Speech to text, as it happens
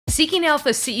Seeking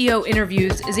Alpha CEO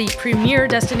Interviews is a premier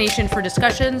destination for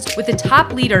discussions with the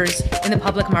top leaders in the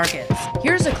public markets.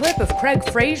 Here's a clip of Craig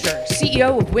Fraser,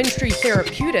 CEO of Windtree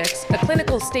Therapeutics, a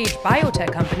clinical stage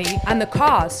biotech company, on the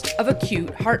cost of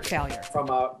acute heart failure. From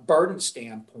a burden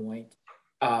standpoint,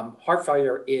 heart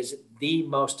failure is the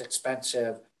most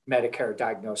expensive Medicare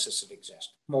diagnosis that exists,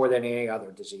 more than any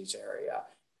other disease area.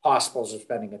 Hospitals are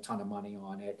spending a ton of money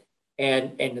on it.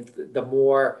 And the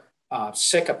more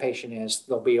sick a patient is,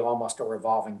 there'll be almost a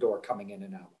revolving door coming in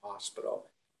and out of the hospital.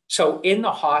 So in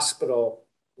the hospital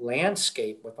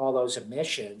landscape with all those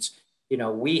admissions,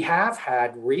 we have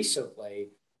had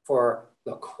recently for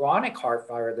the chronic heart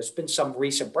failure, there's been some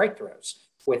recent breakthroughs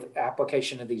with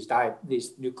application of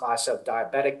these new class of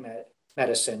diabetic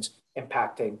medicines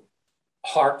impacting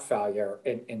heart failure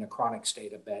in the chronic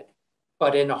state a bit.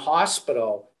 But in the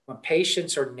hospital, when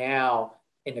patients are now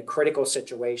in a critical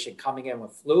situation, coming in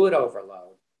with fluid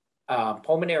overload,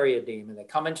 pulmonary edema, they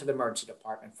come into the emergency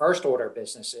department, first order of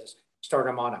business is start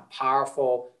them on a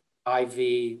powerful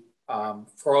IV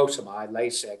furosemide,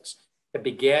 Lasix, to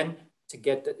begin to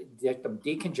get them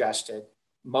decongested,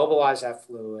 mobilize that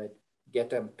fluid,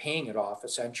 get them peeing it off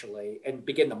essentially, and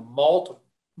begin the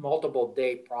multiple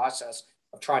day process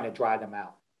of trying to dry them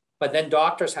out. But then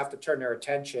doctors have to turn their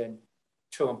attention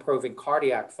to improving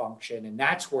cardiac function, and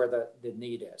that's where the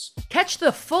need is. Catch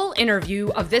the full interview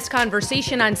of this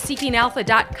conversation on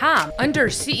seekingalpha.com under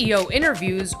CEO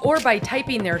Interviews or by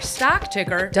typing their stock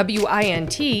ticker,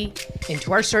 WINT,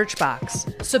 into our search box.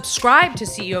 Subscribe to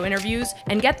CEO Interviews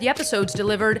and get the episodes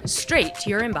delivered straight to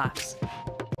your inbox.